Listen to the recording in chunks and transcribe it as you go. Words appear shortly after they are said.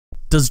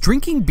Does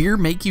drinking beer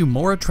make you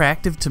more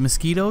attractive to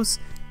mosquitoes?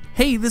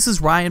 Hey, this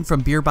is Ryan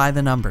from Beer by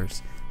the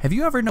Numbers. Have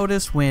you ever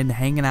noticed when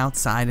hanging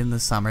outside in the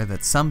summer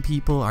that some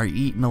people are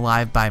eaten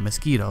alive by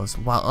mosquitoes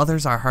while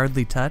others are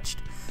hardly touched?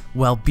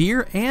 Well,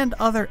 beer and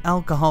other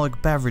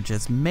alcoholic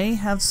beverages may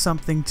have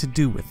something to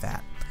do with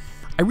that.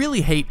 I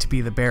really hate to be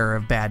the bearer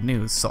of bad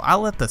news, so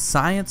I'll let the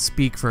science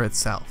speak for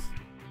itself.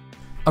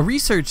 A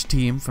research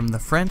team from the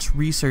French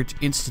Research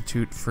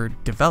Institute for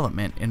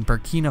Development in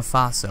Burkina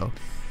Faso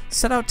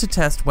set out to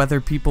test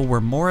whether people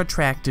were more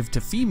attractive to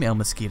female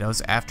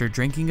mosquitoes after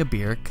drinking a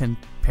beer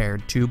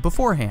compared to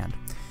beforehand.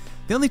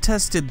 They only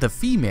tested the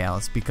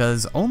females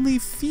because only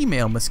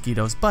female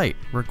mosquitoes bite,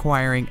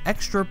 requiring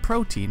extra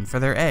protein for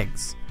their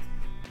eggs.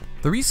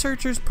 The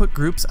researchers put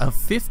groups of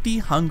 50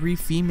 hungry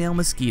female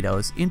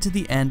mosquitoes into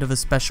the end of a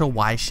special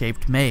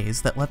Y-shaped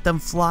maze that let them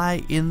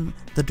fly in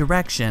the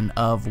direction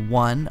of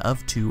one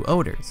of two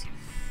odors.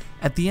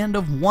 At the end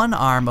of one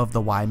arm of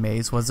the Y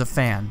maze was a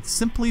fan,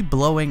 simply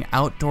blowing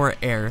outdoor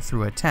air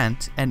through a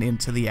tent and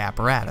into the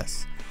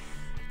apparatus.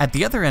 At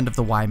the other end of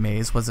the Y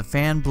maze was a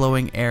fan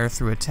blowing air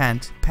through a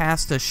tent,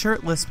 past a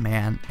shirtless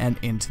man and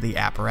into the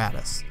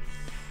apparatus.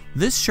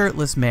 This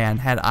shirtless man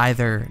had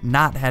either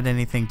not had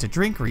anything to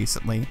drink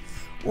recently,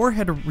 or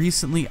had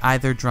recently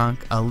either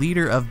drunk a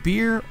liter of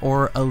beer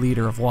or a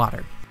liter of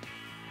water.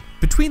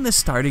 Between the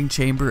starting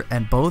chamber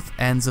and both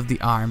ends of the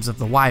arms of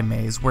the Y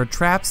maze were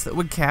traps that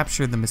would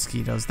capture the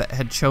mosquitoes that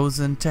had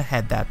chosen to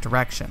head that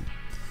direction.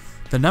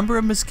 The number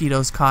of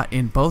mosquitoes caught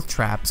in both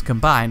traps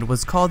combined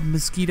was called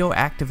mosquito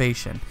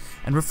activation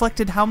and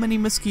reflected how many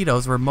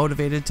mosquitoes were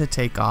motivated to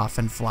take off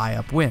and fly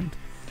upwind.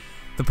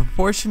 The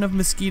proportion of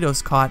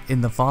mosquitoes caught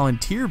in the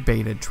volunteer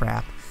baited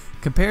trap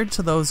compared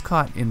to those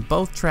caught in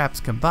both traps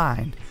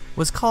combined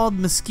was called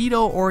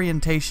mosquito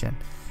orientation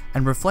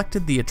and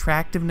reflected the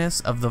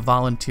attractiveness of the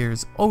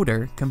volunteer's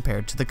odor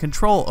compared to the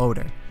control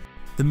odor.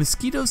 The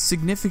mosquitoes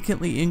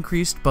significantly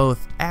increased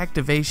both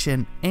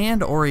activation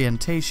and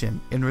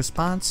orientation in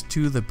response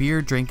to the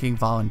beer drinking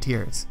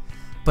volunteers,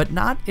 but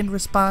not in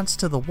response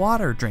to the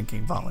water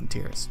drinking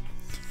volunteers.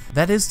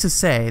 That is to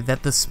say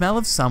that the smell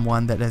of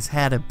someone that has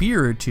had a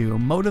beer or two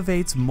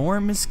motivates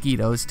more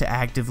mosquitoes to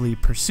actively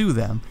pursue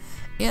them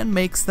and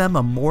makes them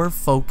a more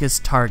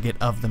focused target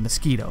of the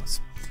mosquitoes.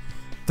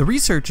 The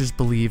researchers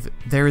believe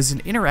there is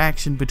an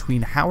interaction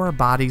between how our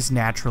bodies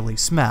naturally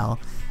smell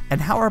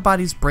and how our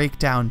bodies break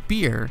down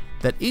beer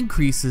that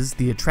increases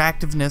the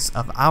attractiveness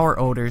of our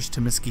odors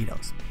to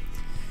mosquitoes.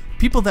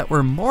 People that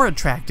were more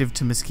attractive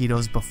to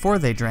mosquitoes before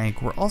they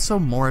drank were also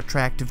more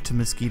attractive to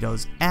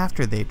mosquitoes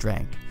after they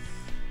drank.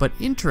 But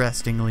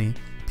interestingly,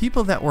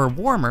 people that were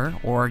warmer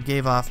or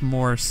gave off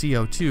more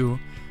CO2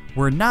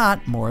 were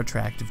not more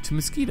attractive to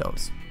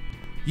mosquitoes.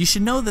 You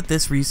should know that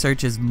this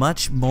research is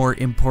much more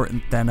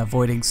important than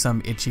avoiding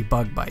some itchy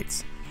bug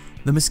bites.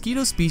 The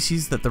mosquito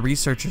species that the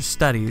researchers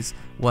studies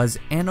was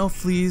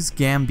Anopheles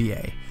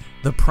gambiae,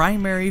 the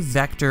primary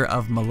vector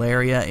of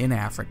malaria in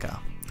Africa.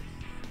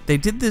 They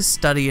did this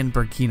study in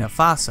Burkina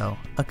Faso,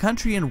 a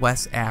country in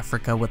West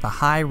Africa with a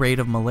high rate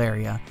of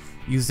malaria,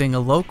 using a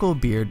local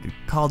beer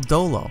called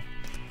Dolo.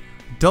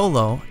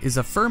 Dolo is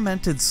a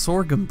fermented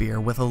sorghum beer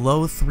with a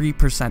low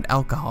 3%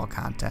 alcohol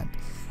content,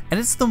 and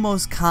it's the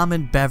most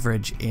common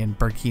beverage in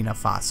Burkina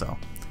Faso.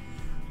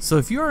 So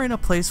if you are in a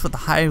place with a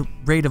high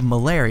rate of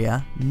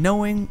malaria,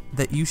 knowing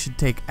that you should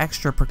take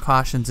extra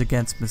precautions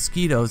against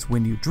mosquitoes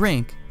when you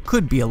drink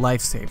could be a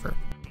lifesaver.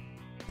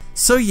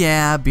 So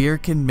yeah, beer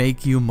can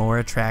make you more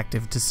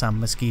attractive to some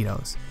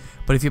mosquitoes,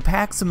 but if you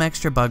pack some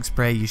extra bug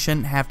spray, you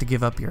shouldn't have to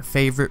give up your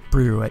favorite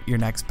brew at your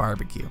next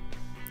barbecue.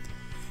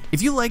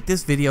 If you like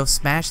this video,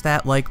 smash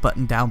that like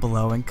button down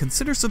below and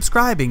consider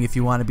subscribing if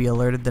you want to be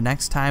alerted the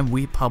next time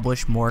we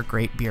publish more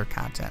great beer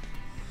content.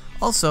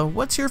 Also,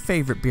 what's your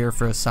favorite beer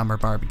for a summer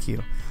barbecue?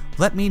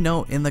 Let me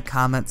know in the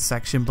comments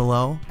section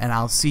below, and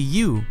I'll see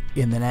you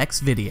in the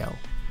next video.